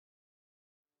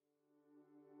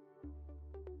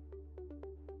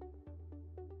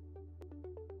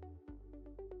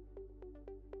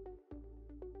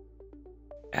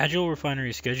Agile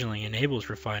refinery scheduling enables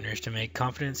refiners to make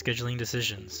confident scheduling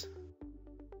decisions.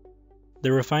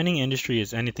 The refining industry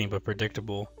is anything but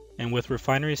predictable, and with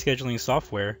refinery scheduling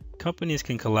software, companies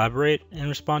can collaborate and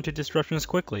respond to disruptions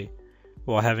quickly,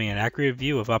 while having an accurate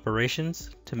view of operations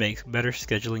to make better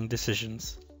scheduling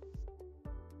decisions.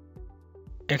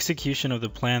 Execution of the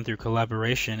plan through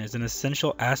collaboration is an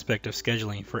essential aspect of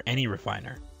scheduling for any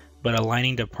refiner, but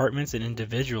aligning departments and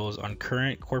individuals on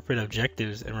current corporate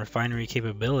objectives and refinery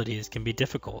capabilities can be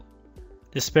difficult.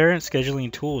 Disparate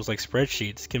scheduling tools like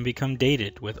spreadsheets can become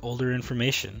dated with older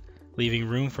information, leaving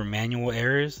room for manual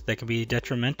errors that can be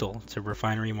detrimental to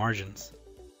refinery margins.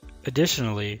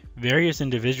 Additionally, various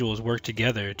individuals work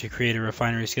together to create a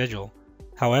refinery schedule.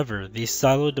 However, these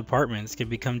siloed departments can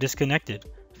become disconnected,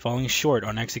 falling short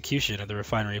on execution of the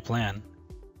refinery plan.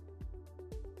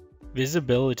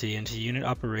 Visibility into unit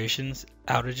operations,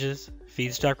 outages,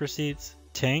 feedstock receipts,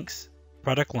 tanks,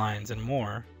 product lines, and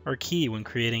more are key when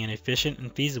creating an efficient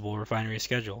and feasible refinery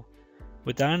schedule.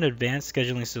 Without an advanced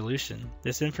scheduling solution,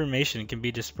 this information can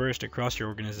be dispersed across your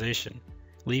organization,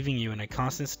 leaving you in a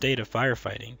constant state of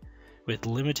firefighting, with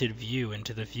limited view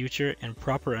into the future and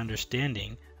proper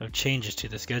understanding of changes to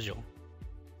the schedule.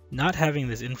 Not having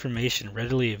this information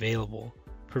readily available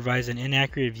provides an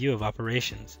inaccurate view of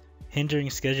operations, hindering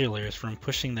schedulers from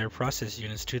pushing their process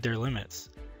units to their limits,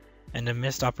 and a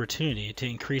missed opportunity to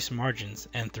increase margins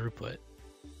and throughput.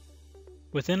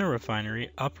 Within a refinery,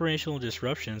 operational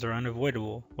disruptions are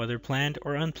unavoidable, whether planned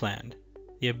or unplanned.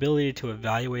 The ability to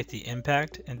evaluate the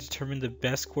impact and determine the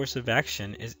best course of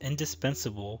action is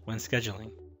indispensable when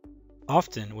scheduling.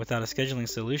 Often, without a scheduling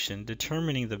solution,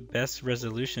 determining the best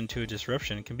resolution to a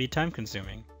disruption can be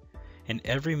time-consuming, and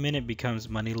every minute becomes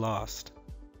money lost.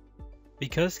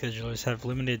 Because schedulers have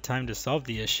limited time to solve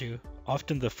the issue,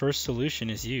 often the first solution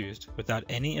is used without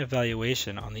any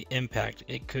evaluation on the impact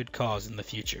it could cause in the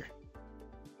future.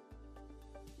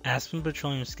 Aspen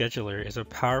Petroleum Scheduler is a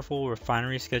powerful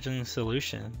refinery scheduling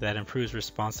solution that improves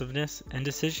responsiveness and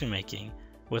decision-making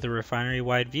with a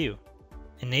refinery-wide view,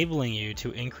 enabling you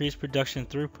to increase production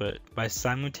throughput by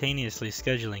simultaneously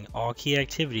scheduling all key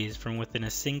activities from within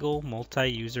a single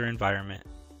multi-user environment.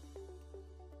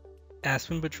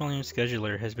 Aspen Petroleum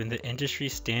Scheduler has been the industry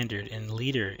standard and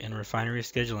leader in refinery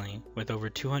scheduling with over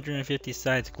 250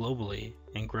 sites globally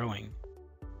and growing.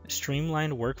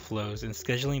 Streamlined workflows and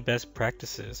scheduling best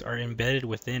practices are embedded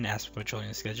within Aspen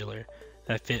Petroleum Scheduler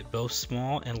that fit both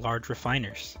small and large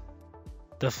refiners.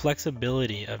 The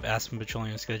flexibility of Aspen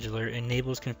Petroleum Scheduler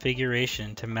enables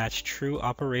configuration to match true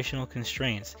operational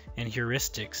constraints and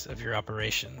heuristics of your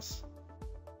operations.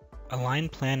 Align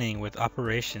planning with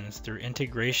operations through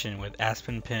integration with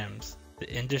Aspen PIMS, the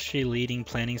industry-leading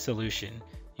planning solution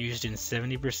used in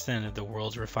 70% of the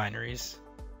world's refineries.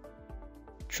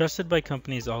 Trusted by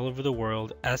companies all over the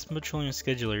world, Aspen Petroleum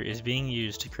Scheduler is being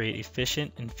used to create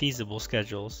efficient and feasible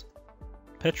schedules.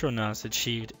 Petronas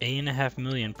achieved $8.5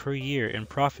 million per year in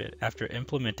profit after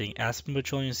implementing Aspen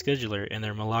Petroleum Scheduler in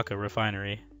their Malacca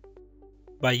refinery.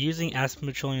 By using Aspen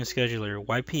Petroleum Scheduler,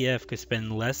 YPF could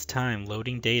spend less time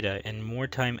loading data and more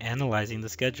time analyzing the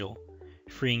schedule,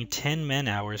 freeing 10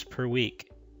 man-hours per week.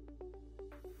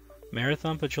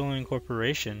 Marathon Petroleum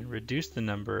Corporation reduced the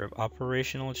number of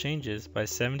operational changes by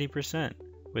 70%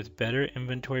 with better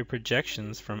inventory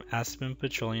projections from Aspen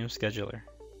Petroleum Scheduler.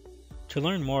 To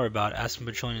learn more about Aspen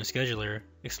Petroleum Scheduler,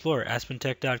 explore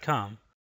aspentech.com.